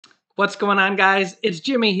What's going on, guys? It's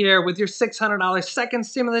Jimmy here with your $600 second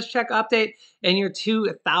stimulus check update and your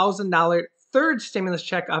 $2,000 third stimulus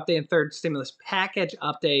check update and third stimulus package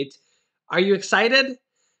update. Are you excited?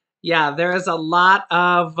 Yeah, there is a lot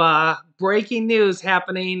of breaking news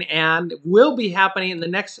happening and will be happening in the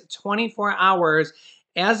next 24 hours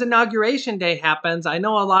as Inauguration Day happens. I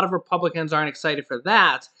know a lot of Republicans aren't excited for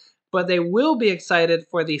that, but they will be excited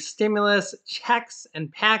for the stimulus checks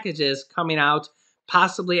and packages coming out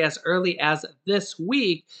possibly as early as this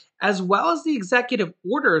week, as well as the executive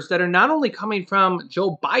orders that are not only coming from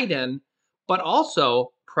Joe Biden, but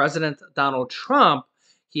also President Donald Trump.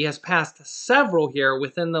 He has passed several here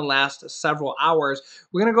within the last several hours.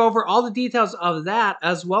 We're going to go over all the details of that,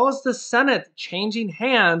 as well as the Senate changing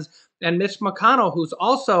hands and Mitch McConnell, who's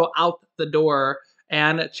also out the door,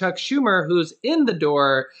 and Chuck Schumer, who's in the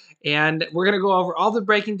door. And we're going to go over all the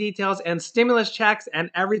breaking details and stimulus checks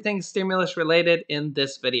and everything stimulus related in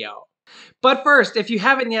this video. But first, if you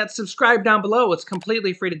haven't yet, subscribe down below. It's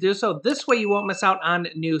completely free to do so. This way you won't miss out on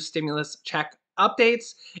new stimulus check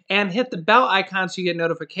updates, and hit the bell icon so you get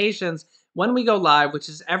notifications when we go live, which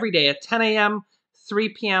is every day at 10 a.m., 3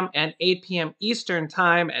 p.m., and 8 p.m. Eastern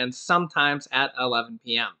Time, and sometimes at 11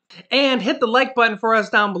 p.m. And hit the like button for us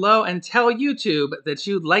down below and tell YouTube that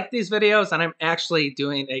you like these videos and I'm actually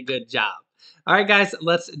doing a good job. All right, guys,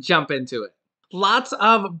 let's jump into it. Lots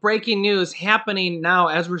of breaking news happening now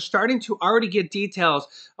as we're starting to already get details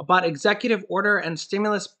about executive order and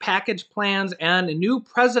stimulus package plans and new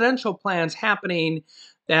presidential plans happening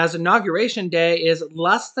as Inauguration Day is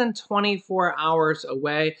less than 24 hours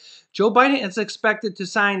away. Joe Biden is expected to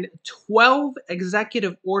sign 12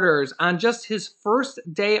 executive orders on just his first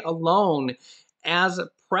day alone as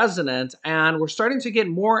president, and we're starting to get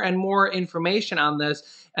more and more information on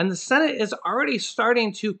this, and the Senate is already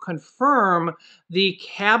starting to confirm the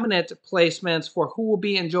cabinet placements for who will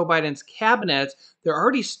be in Joe Biden's cabinet. They're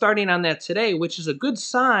already starting on that today, which is a good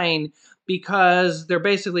sign because they're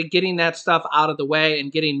basically getting that stuff out of the way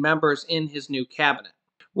and getting members in his new cabinet.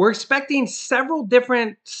 We're expecting several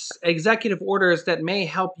different executive orders that may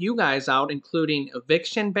help you guys out, including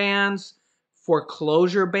eviction bans,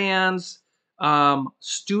 foreclosure bans,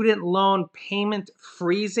 student loan payment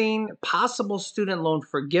freezing, possible student loan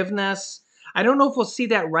forgiveness. I don't know if we'll see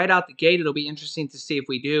that right out the gate. It'll be interesting to see if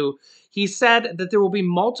we do. He said that there will be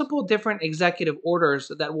multiple different executive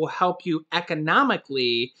orders that will help you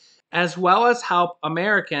economically as well as help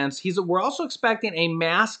Americans. We're also expecting a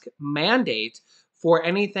mask mandate for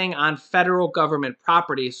anything on federal government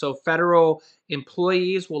property. So federal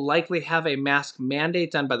employees will likely have a mask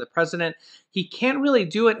mandate done by the president. He can't really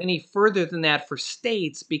do it any further than that for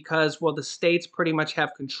states because, well, the states pretty much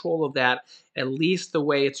have control of that, at least the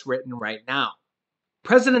way it's written right now.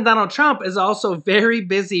 President Donald Trump is also very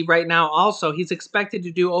busy right now also. He's expected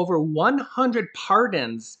to do over 100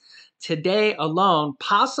 pardons today alone,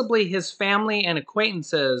 possibly his family and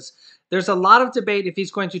acquaintances. There's a lot of debate if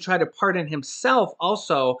he's going to try to pardon himself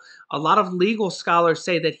also. A lot of legal scholars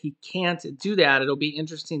say that he can't do that. It'll be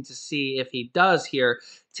interesting to see if he does here.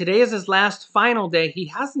 Today is his last final day. He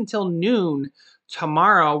has until noon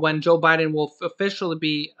tomorrow when Joe Biden will officially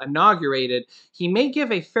be inaugurated. He may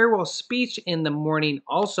give a farewell speech in the morning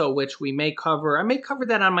also, which we may cover. I may cover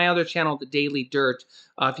that on my other channel, The Daily Dirt.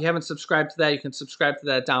 If you haven't subscribed to that, you can subscribe to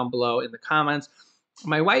that down below in the comments.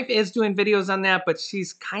 My wife is doing videos on that, but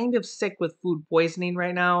she's kind of sick with food poisoning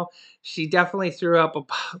right now. She definitely threw up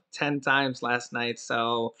about 10 times last night,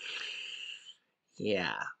 so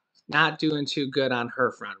yeah, not doing too good on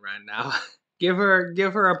her front right now. Give her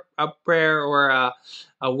a prayer or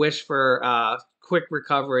a wish for quick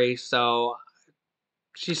recovery. So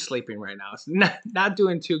she's sleeping right now. It's not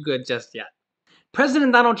doing too good just yet.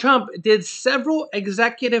 President Donald Trump did several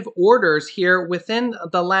executive orders here within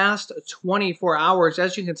the last 24 hours.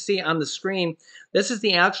 As you can see on the screen, this is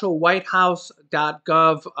the actual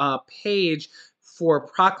whitehouse.gov page for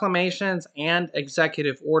proclamations and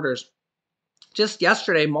executive orders. Just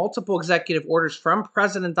yesterday, multiple executive orders from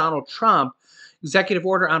President Donald Trump. Executive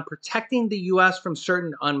order on protecting the U.S. from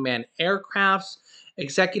certain unmanned aircrafts.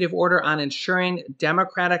 Executive order on ensuring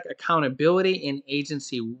democratic accountability in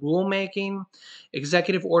agency rulemaking.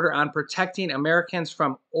 Executive order on protecting Americans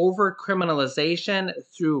from over-criminalization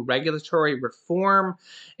through regulatory reform.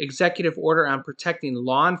 Executive order on protecting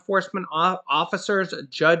law enforcement officers,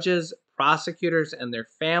 judges, prosecutors, and their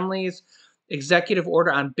families. Executive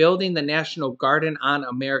order on building the National Garden on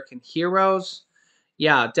American heroes.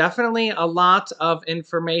 Yeah, definitely a lot of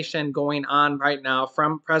information going on right now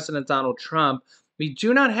from President Donald Trump. We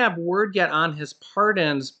do not have word yet on his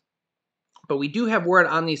pardons, but we do have word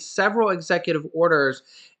on these several executive orders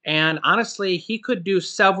And honestly, he could do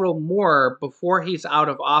several more before he's out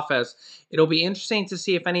of office. It'll be interesting to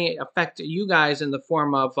see if any affect you guys in the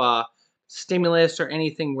form of stimulus or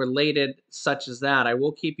anything related such as that. I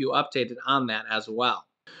will keep you updated on that as well.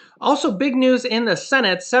 Also, big news in the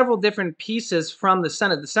Senate, several different pieces from the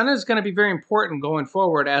Senate. The Senate is going to be very important going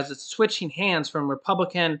forward as it's switching hands from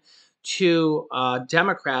Republican to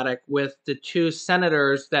Democratic, with the two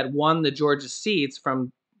senators that won the Georgia seats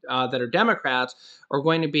from that are Democrats are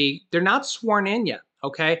going to be, they're not sworn in yet.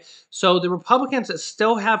 Okay. So the Republicans that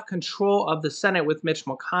still have control of the Senate with Mitch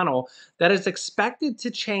McConnell, that is expected to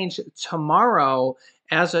change tomorrow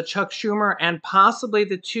as a Chuck Schumer and possibly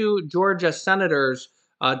the two Georgia senators,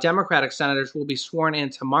 Democratic senators, will be sworn in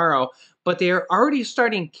tomorrow. But they are already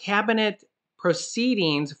starting cabinet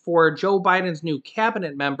proceedings for Joe Biden's new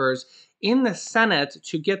cabinet members in the Senate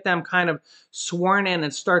to get them kind of sworn in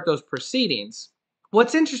and start those proceedings.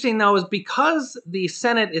 What's interesting, though, is because the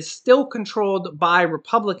Senate is still controlled by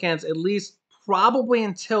Republicans, at least probably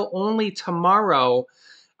until only tomorrow,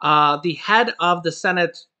 the head of the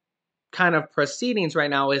Senate kind of proceedings right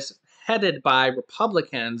now is headed by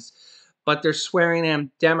Republicans, but they're swearing in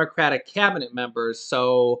Democratic cabinet members.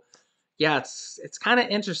 So, yeah, it's kind of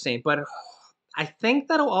interesting. But I think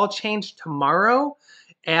that'll all change tomorrow,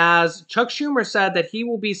 as Chuck Schumer said that he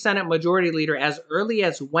will be Senate Majority Leader as early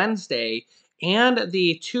as Wednesday, and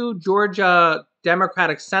the two Georgia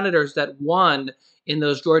Democratic senators that won in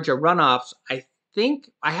those Georgia runoffs,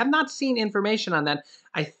 I have not seen information on that.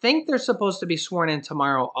 I think they're supposed to be sworn in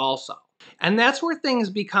tomorrow also. And that's where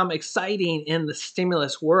things become exciting in the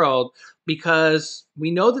stimulus world, because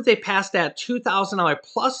we know that they passed that $2,000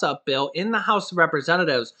 plus up bill in the House of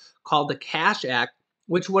Representatives called the Cash Act,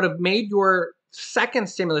 which would have made your second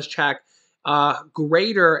stimulus check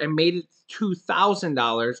greater and made it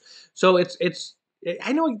 $2,000. So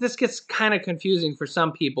I know this gets kind of confusing for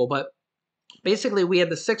some people, but basically we had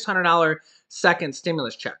the $600 second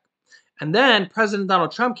stimulus check. And then President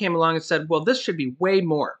Donald Trump came along and said, well, this should be way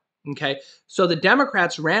more. Okay. So the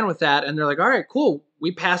Democrats ran with that and they're like, all right, cool.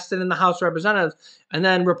 We passed it in the House of Representatives. And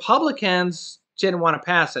then Republicans didn't want to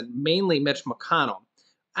pass it, mainly Mitch McConnell.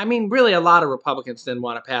 I mean, really, a lot of Republicans didn't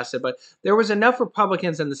want to pass it, but there was enough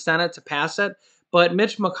Republicans in the Senate to pass it. But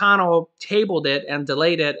Mitch McConnell tabled it and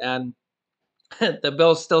delayed it, and the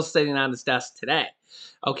bill's still sitting on his desk today.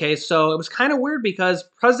 Okay, so it was kind of weird because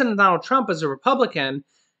President Donald Trump, as a Republican,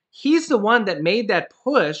 he's the one that made that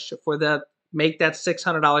push for the make that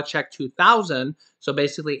 $600 check $2,000. So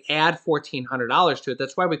basically add $1,400 to it.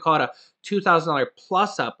 That's why we call it a $2,000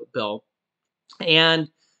 plus up bill. And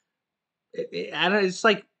it's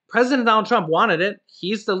like President Donald Trump wanted it.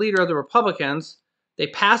 He's the leader of the Republicans. They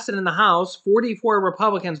passed it in the House. 44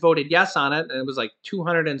 Republicans voted yes on it, and it was like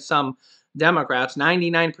 200 and some Democrats.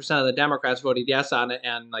 99% of the Democrats voted yes on it,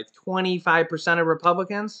 and like 25% of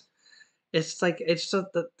Republicans. It's like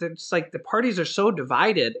the parties are so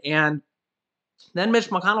divided. And then Mitch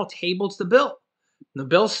McConnell tables the bill. The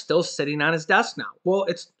bill's still sitting on his desk now. Well,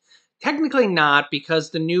 it's technically not, because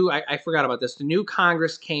the new, I forgot about this, the new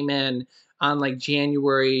Congress came in on like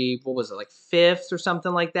January, what was it, like 5th or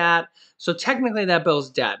something like that. So technically that bill's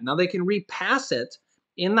dead. Now they can repass it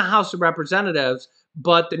in the House of Representatives,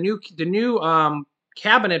 but the new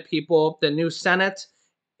cabinet people, the new Senate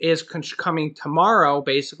is coming tomorrow.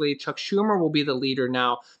 Basically, Chuck Schumer will be the leader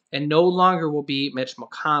now and no longer will be Mitch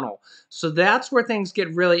McConnell. So that's where things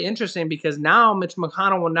get really interesting, because now Mitch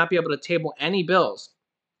McConnell will not be able to table any bills.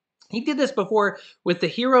 He did this before with the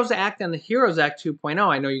HEROES Act and the HEROES Act 2.0.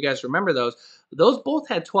 I know you guys remember those. Those both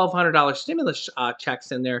had $1,200 stimulus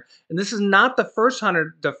checks in there. And this is not the first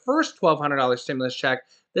 $1,200 stimulus check.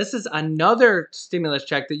 This is another stimulus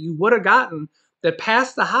check that you would have gotten that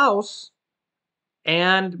passed the House,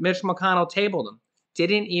 and Mitch McConnell tabled them.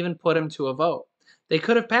 Didn't even put him to a vote. They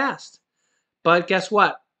could have passed. But guess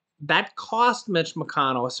what? That cost Mitch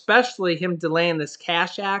McConnell, especially him delaying this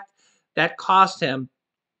Cash Act, that cost him.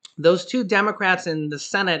 Those two Democrats in the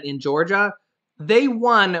Senate in Georgia, they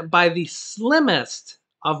won by the slimmest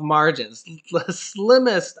of margins, the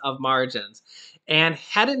slimmest of margins. And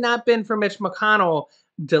had it not been for Mitch McConnell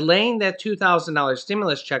delaying that $2,000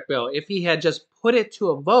 stimulus check bill, if he had just put it to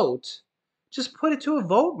a vote,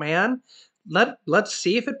 man. Let's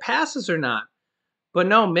see if it passes or not. But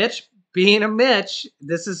no, Mitch, being a Mitch,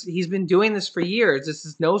 he's been doing this for years. This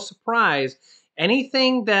is no surprise. Any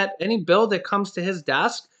bill that comes to his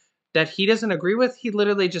desk that he doesn't agree with, he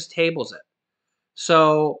literally just tables it.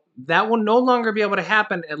 So that will no longer be able to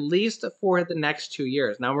happen, at least for the next 2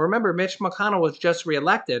 years. Now remember, Mitch McConnell was just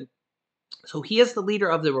reelected, so he is the leader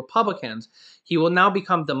of the Republicans. He will now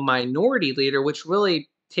become the minority leader, which really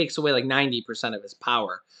takes away like 90% of his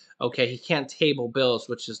power. Okay, he can't table bills,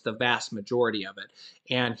 which is the vast majority of it.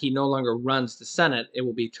 And he no longer runs the Senate. It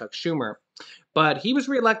will be Chuck Schumer. But he was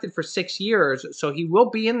reelected for 6 years, so he will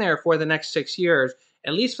be in there for the next 6 years.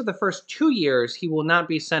 At least for the first 2 years, he will not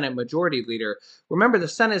be Senate Majority Leader. Remember, the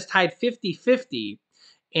Senate is tied 50-50,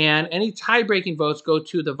 and any tie-breaking votes go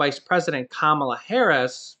to the Vice President, Kamala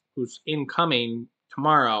Harris, who's incoming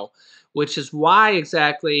tomorrow, which is why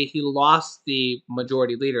exactly he lost the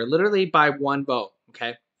Majority Leader, literally by one vote,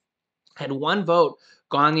 okay? Had one vote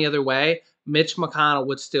gone the other way, Mitch McConnell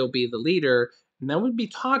would still be the leader, and then we'd be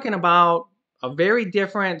talking about a very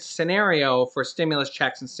different scenario for stimulus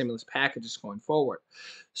checks and stimulus packages going forward.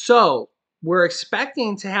 So we're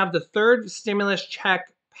expecting to have the third stimulus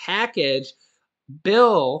check package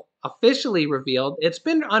bill officially revealed. It's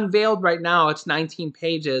been unveiled right now. It's 19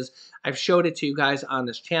 pages. I've showed it to you guys on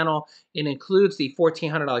this channel. It includes the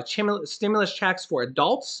 $1,400 stimulus checks for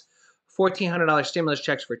adults, $1,400 stimulus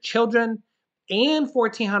checks for children, and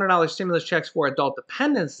 $1,400 stimulus checks for adult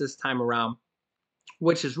dependents this time around,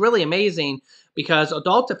 which is really amazing because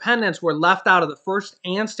adult dependents were left out of the first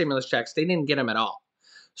and stimulus checks. They didn't get them at all.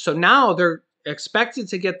 So now they're expected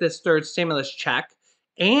to get this third stimulus check.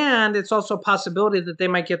 And it's also a possibility that they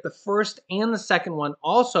might get the first and the second one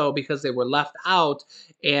also because they were left out.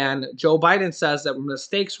 And Joe Biden says that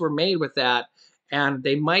mistakes were made with that. And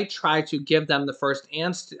they might try to give them the first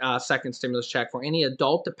and second stimulus check for any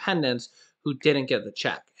adult dependents who didn't get the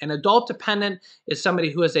check. An adult dependent is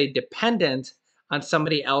somebody who is a dependent on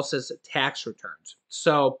somebody else's tax returns.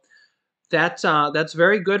 So that's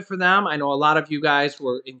very good for them. I know a lot of you guys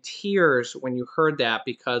were in tears when you heard that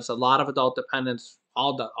because a lot of adult dependents,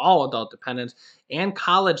 all adult dependents and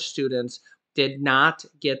college students did not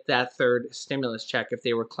get that third stimulus check if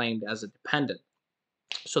they were claimed as a dependent.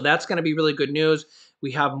 So that's going to be really good news.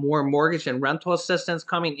 We have more mortgage and rental assistance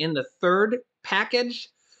coming in the third package.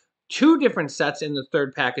 2 different sets in the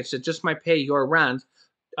third package that just might pay your rent.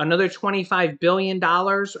 Another $25 billion,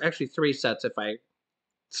 actually 3 sets if I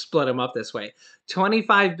split them up this way.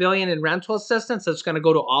 $25 billion in rental assistance that's going to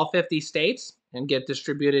go to all 50 states and get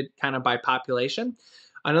distributed kind of by population.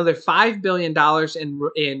 Another $5 billion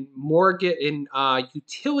in mortgage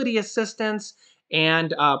utility assistance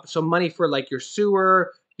and some money for like your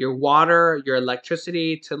sewer, your water, your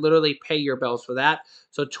electricity to literally pay your bills for that.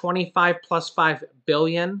 So 25 plus 5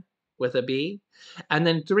 billion with a B. And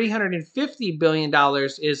then $350 billion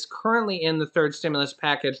is currently in the third stimulus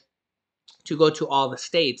package to go to all the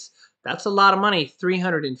states. That's a lot of money,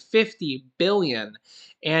 $350 billion.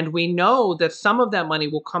 And we know that some of that money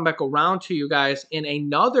will come back around to you guys in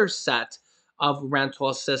another set of rental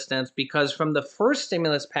assistance because from the first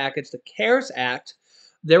stimulus package, the CARES Act,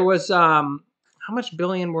 there was, how much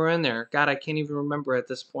billion were in there? God, I can't even remember at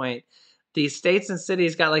this point. The states and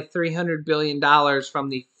cities got like $300 billion from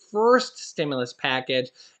the first stimulus package,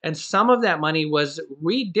 and some of that money was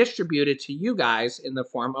redistributed to you guys in the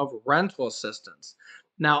form of rental assistance.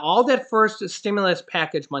 Now, all that first stimulus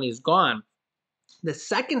package money is gone. The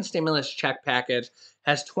second stimulus check package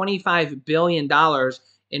has $25 billion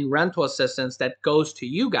in rental assistance that goes to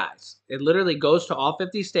you guys. It literally goes to all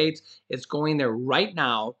 50 states. It's going there right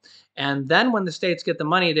now. And then when the states get the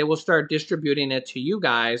money, they will start distributing it to you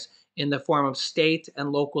guys in the form of state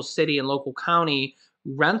and local city and local county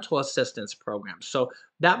rental assistance programs. So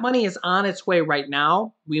that money is on its way right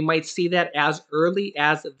now. We might see that as early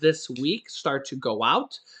as this week start to go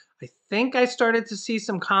out. I think I started to see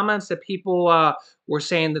some comments that people were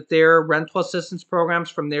saying that their rental assistance programs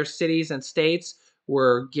from their cities and states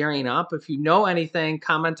were gearing up. If you know anything,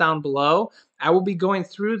 comment down below. I will be going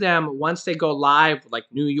through them once they go live, like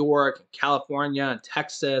New York, and California, and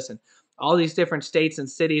Texas, and all these different states and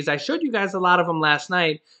cities. I showed you guys a lot of them last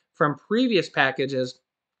night from previous packages.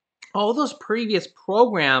 All those previous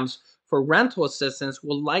programs for rental assistance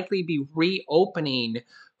will likely be reopening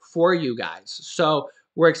for you guys. So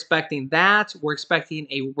we're expecting that. We're expecting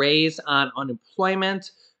a raise on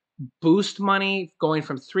unemployment, boost money going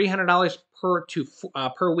from $300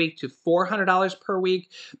 per week to $400 per week.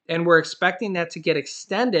 And we're expecting that to get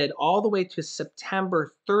extended all the way to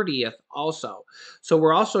September 30th also. So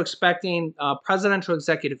we're also expecting presidential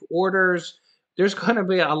executive orders. There's going to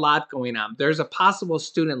be a lot going on. There's a possible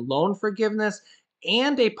student loan forgiveness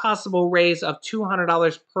and a possible raise of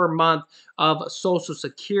 $200 per month of Social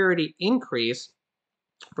Security increase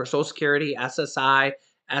for Social Security, SSI,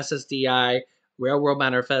 SSDI, railroad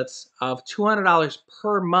benefits of $200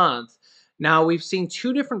 per month. Now, we've seen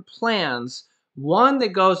 2 different plans, one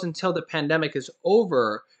that goes until the pandemic is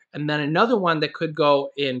over, and then another one that could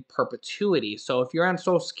go in perpetuity. So if you're on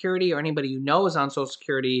Social Security or anybody you know is on Social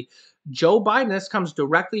Security, Joe Biden, this comes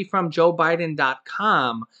directly from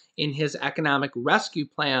joebiden.com in his economic rescue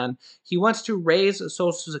plan. He wants to raise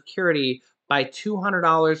Social Security by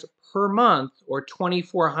 $200 per month or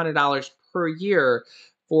 $2,400 per year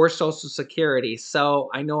for Social Security. So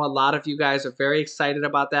I know a lot of you guys are very excited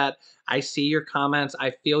about that. I see your comments.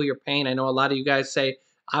 I feel your pain. I know a lot of you guys say,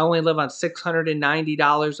 I only live on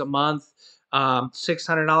 $690 a month,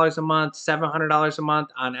 $600 a month, $700 a month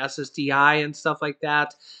on SSDI and stuff like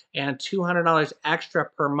that. And $200 extra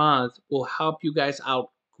per month will help you guys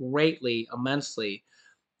out greatly, immensely.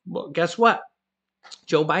 Well, guess what?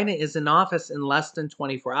 Joe Biden is in office in less than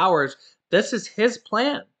 24 hours. This is his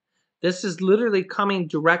plan. This is literally coming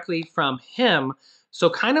directly from him. So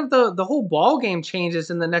kind of the whole ball game changes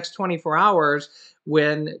in the next 24 hours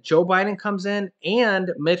when Joe Biden comes in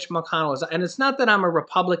and Mitch McConnell is. And it's not that I'm a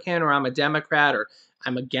Republican or I'm a Democrat or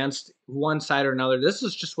I'm against one side or another. This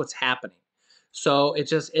is just what's happening. So it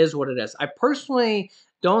just is what it is. I personally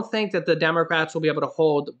don't think that the Democrats will be able to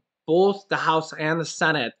hold both the House and the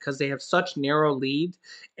Senate because they have such narrow lead.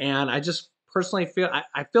 And I just personally feel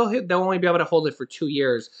I feel they'll only be able to hold it for 2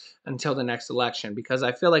 years until the next election because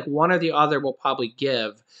I feel like one or the other will probably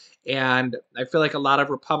give. And I feel like a lot of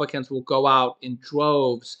Republicans will go out in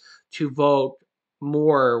droves to vote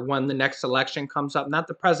more when the next election comes up. Not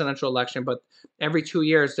the presidential election, but every 2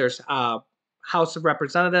 years there's House of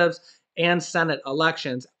Representatives and Senate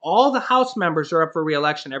elections. All the House members are up for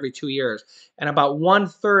re-election every 2 years, and about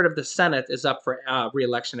 1/3 of the Senate is up for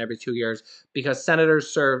re-election every 2 years because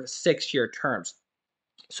senators serve 6-year terms.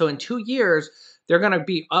 So in 2 years, they're going to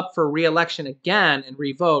be up for re-election again and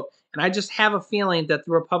re-vote. And I just have a feeling that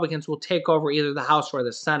the Republicans will take over either the House or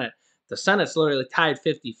the Senate. The Senate's literally tied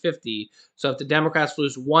 50-50. So if the Democrats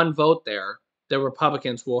lose one vote there, the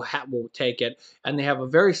Republicans will take it. And they have a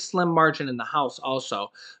very slim margin in the House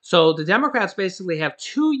also. So the Democrats basically have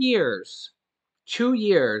 2 years, 2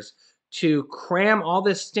 years to cram all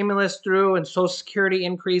this stimulus through and Social Security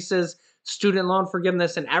increases, student loan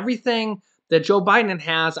forgiveness, and everything that Joe Biden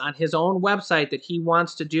has on his own website that he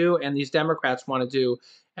wants to do and these Democrats want to do.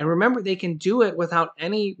 And remember, they can do it without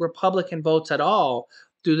any Republican votes at all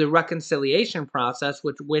through the reconciliation process,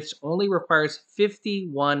 which only requires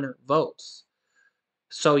 51 votes.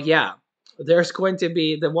 So yeah, there's going to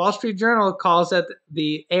be, the Wall Street Journal calls it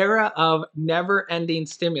the era of never-ending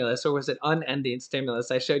stimulus, or was it unending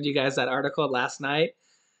stimulus? I showed you guys that article last night.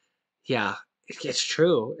 Yeah, it's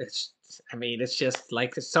true. I mean, it's just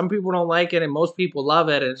like some people don't like it and most people love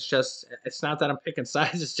it. And it's not that I'm picking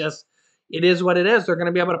sides. It's just, it is what it is. They're going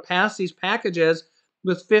to be able to pass these packages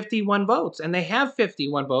with 51 votes. And they have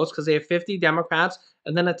 51 votes because they have 50 Democrats.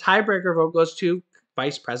 And then a tiebreaker vote goes to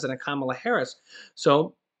Vice President Kamala Harris.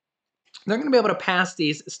 So they're going to be able to pass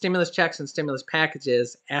these stimulus checks and stimulus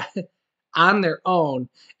packages on their own.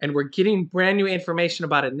 And we're getting brand new information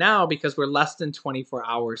about it now because we're less than 24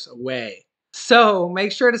 hours away. So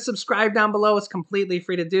make sure to subscribe down below. It's completely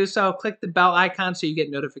free to do so. Click the bell icon so you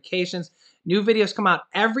get notifications. New videos come out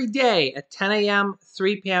every day at 10 a.m.,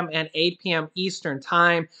 3 p.m., and 8 p.m. Eastern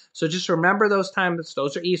time. So just remember those times.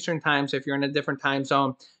 Those are Eastern times. If you're in a different time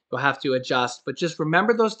zone, you'll have to adjust. But just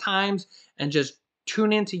remember those times and just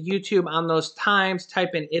tune into YouTube on those times. Type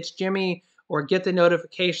in "It's Jimmy" or get the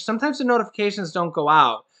notification. Sometimes the notifications don't go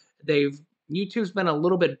out. YouTube's been a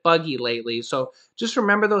little bit buggy lately. So just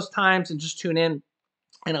remember those times and just tune in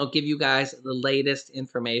and I'll give you guys the latest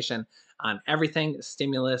information on everything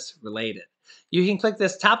stimulus related. You can click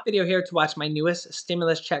this top video here to watch my newest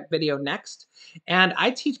stimulus check video next. And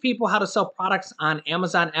I teach people how to sell products on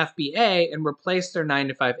Amazon FBA and replace their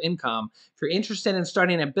 9-to-5 income. If you're interested in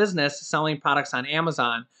starting a business selling products on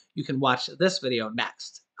Amazon, you can watch this video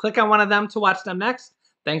next. Click on one of them to watch them next.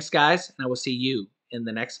 Thanks, guys, and I will see you in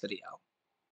the next video.